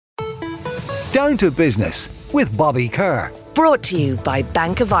Down to Business with Bobby Kerr. Brought to you by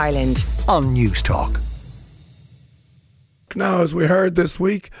Bank of Ireland on News Talk. Now, as we heard this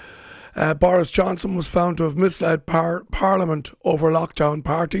week, Boris Johnston was found to have misled Parliament over lockdown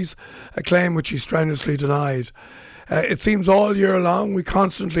parties, a claim which he strenuously denied. It seems all year long we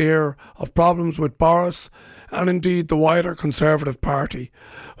constantly hear of problems with Boris and indeed the wider Conservative Party.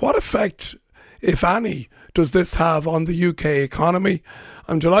 What effect, if any, does this have on the UK economy?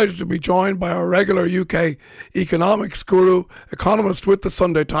 I'm delighted to be joined by our regular UK economics guru, economist with the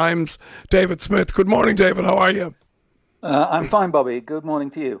Sunday Times, David Smith. Good morning, David. How are you? I'm fine, Bobby. Good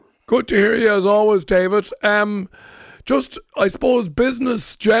morning to you. Good to hear you as always, David. I suppose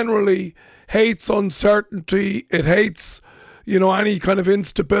business generally hates uncertainty. It hates, any kind of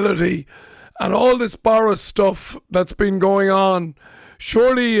instability. And all this Boris stuff that's been going on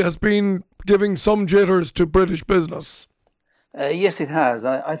surely has been giving some jitters to British business. Yes, it has.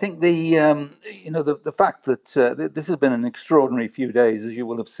 I think the fact that this has been an extraordinary few days, as you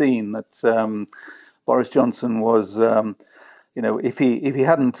will have seen, that Boris Johnson was, if he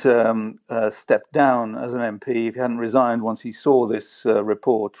hadn't stepped down as an MP, if he hadn't resigned once he saw this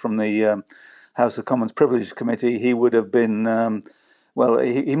report from the House of Commons Privileges Committee, he would have been,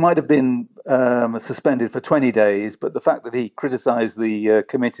 he might have been suspended for 20 days, but the fact that he criticised the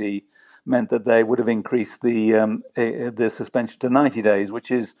committee meant that they would have increased the suspension to 90 days, which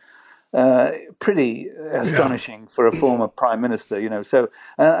is pretty astonishing for a former prime minister, So,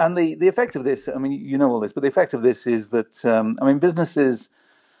 and the effect of this, all this, but the effect of this is that, businesses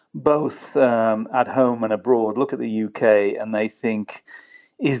both at home and abroad look at the UK and they think,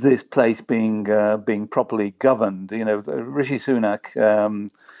 is this place being properly governed? Rishi Sunak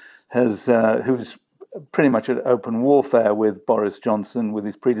who's pretty much at open warfare with Boris Johnson, with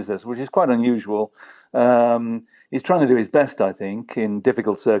his predecessor, which is quite unusual. He's trying to do his best, I think, in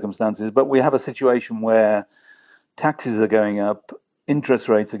difficult circumstances. But we have a situation where taxes are going up, interest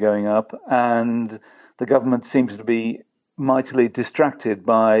rates are going up, and the government seems to be mightily distracted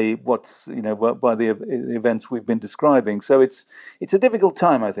by by the events we've been describing. So it's a difficult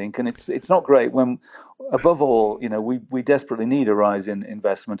time, I think, and it's not great when, above all, we desperately need a rise in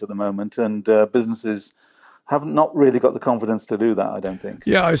investment at the moment, and businesses have not really got the confidence to do that, I don't think.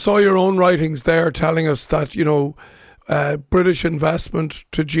 Yeah, I saw your own writings there telling us that British investment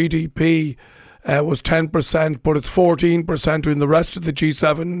to GDP was 10%, but it's 14% in the rest of the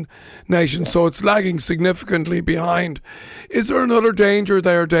G7 nations, so it's lagging significantly behind. Is there another danger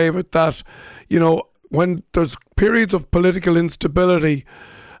there, David, that, when there's periods of political instability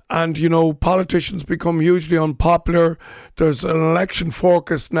and, politicians become hugely unpopular, there's an election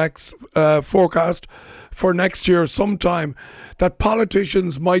forecast for next year sometime, that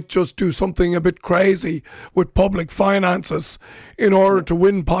politicians might just do something a bit crazy with public finances in order to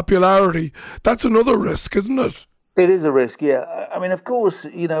win popularity? That's another risk, isn't it? It is a risk, yeah. Of course,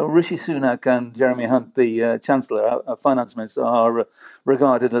 Rishi Sunak and Jeremy Hunt, the Chancellor, our finance minister, are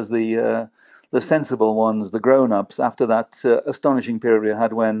regarded as the sensible ones, the grown-ups, after that astonishing period we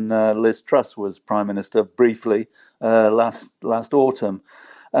had when Liz Truss was Prime Minister briefly last autumn.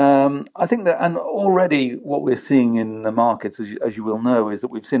 I think that, and already what we're seeing in the markets, as you will know, is that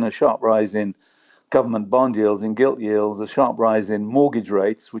we've seen a sharp rise in government bond yields, in gilt yields, a sharp rise in mortgage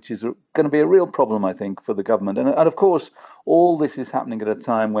rates, which is going to be a real problem, I think, for the government. And of course, all this is happening at a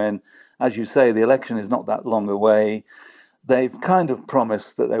time when, as you say, the election is not that long away. They've kind of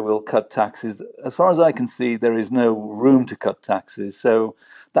promised that they will cut taxes. As far as I can see, there is no room to cut taxes. So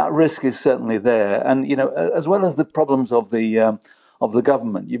that risk is certainly there. And, as well as the problems of the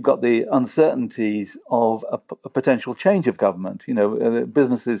government, you've got the uncertainties of a potential change of government.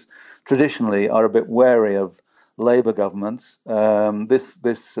 Businesses traditionally are a bit wary of Labour governments.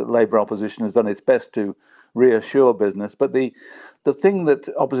 This Labour opposition has done its best to reassure business, but the thing that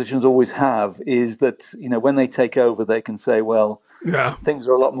oppositions always have is that when they take over, they can say, well, things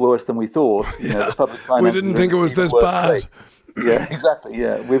are a lot worse than we thought. The public finances, we didn't think it was this bad. Yeah, exactly.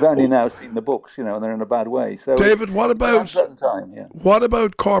 Yeah, we've only now seen the books, and they're in a bad way. So, David, what about What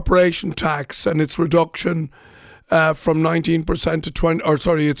about corporation tax and its reduction from 19% to 20? Or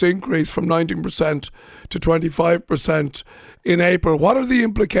sorry, its increase from 19% to 25% in April. What are the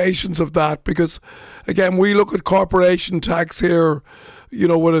implications of that? Because again, we look at corporation tax here.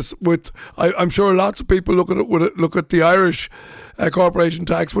 I'm sure lots of people look at the Irish corporation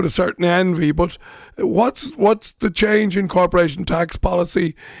tax with a certain envy. But what's the change in corporation tax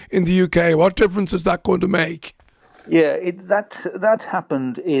policy in the UK? What difference is that going to make? Yeah, that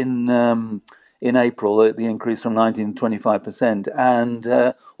happened in April. The increase from 19% to 25%,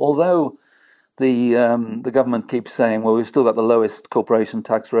 and although the government keeps saying, well, we've still got the lowest corporation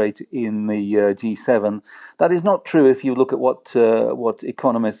tax rate in the G7. That is not true if you look at what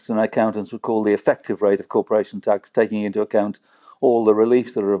economists and accountants would call the effective rate of corporation tax, taking into account all the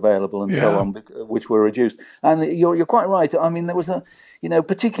reliefs that are available and so on, which were reduced. And you're quite right. I mean, there was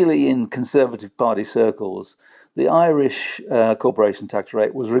particularly in Conservative Party circles, the Irish corporation tax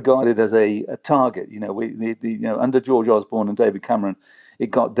rate was regarded as a target. Under George Osborne and David Cameron, it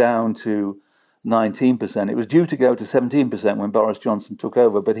got down to 19%. It was due to go to 17% when Boris Johnston took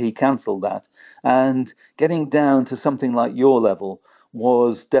over, but he cancelled that. And getting down to something like your level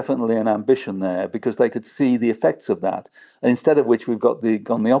was definitely an ambition there, because they could see the effects of that. And instead of which, we've gone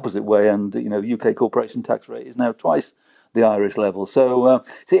the opposite way, and the UK corporation tax rate is now twice the Irish level. So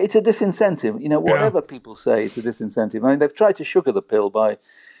it's a disincentive. Whatever people say, it's a disincentive. I mean, they've tried to sugar the pill by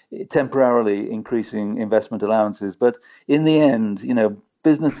temporarily increasing investment allowances, but in the end,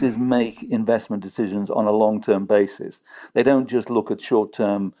 businesses make investment decisions on a long-term basis. They don't just look at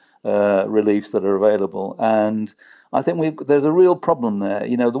short-term reliefs that are available. And I think there's a real problem there.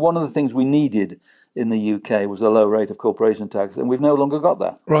 One of the things we needed in the UK was a low rate of corporation tax, and we've no longer got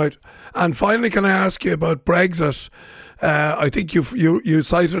that. Right. And finally, can I ask you about Brexit? I think you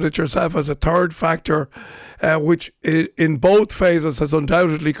cited it yourself as a third factor, which in both phases has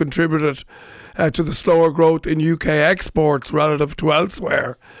undoubtedly contributed to the slower growth in UK exports relative to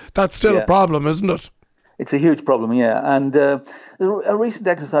elsewhere. That's still a problem, isn't it? It's a huge problem, yeah. And a recent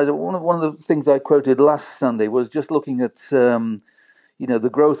exercise, one of the things I quoted last Sunday was just looking at the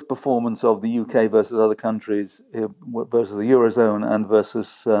growth performance of the UK versus other countries, versus the Eurozone and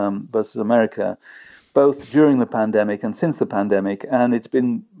versus America, both during the pandemic and since the pandemic, and it's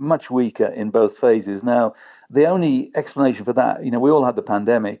been much weaker in both phases. Now, the only explanation for that, we all had the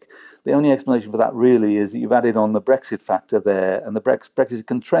pandemic. The only explanation for that really is that you've added on the Brexit factor there, and the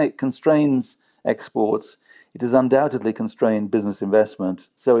Brexit constrains exports. It has undoubtedly constrained business investment,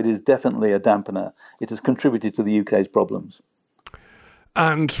 so it is definitely a dampener. It has contributed to the UK's problems.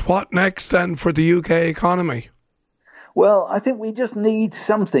 And what next then for the UK economy? Well, I think we just need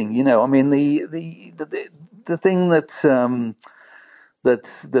something. I mean, the thing that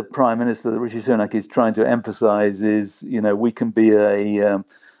the Prime Minister, Rishi Sunak, is trying to emphasise is, we can be a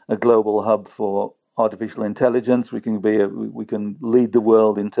global hub for artificial intelligence. We can lead the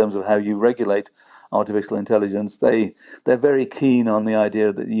world in terms of how you regulate artificial intelligence. They're very keen on the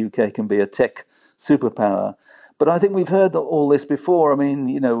idea that the UK can be a tech superpower. But I think we've heard all this before. I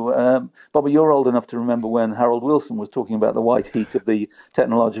mean, Bobby, you're old enough to remember when Harold Wilson was talking about the white heat of the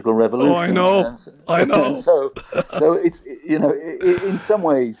technological revolution. Oh, I know. So it's, in some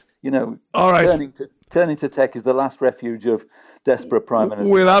ways, all right. Turning to tech is the last refuge of desperate prime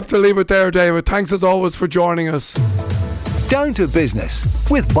ministers. We'll have to leave it there, David. Thanks as always for joining us. Down to Business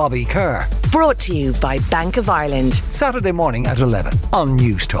with Bobby Kerr. Brought to you by Bank of Ireland. Saturday morning at 11 on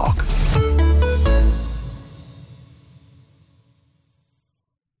News Talk.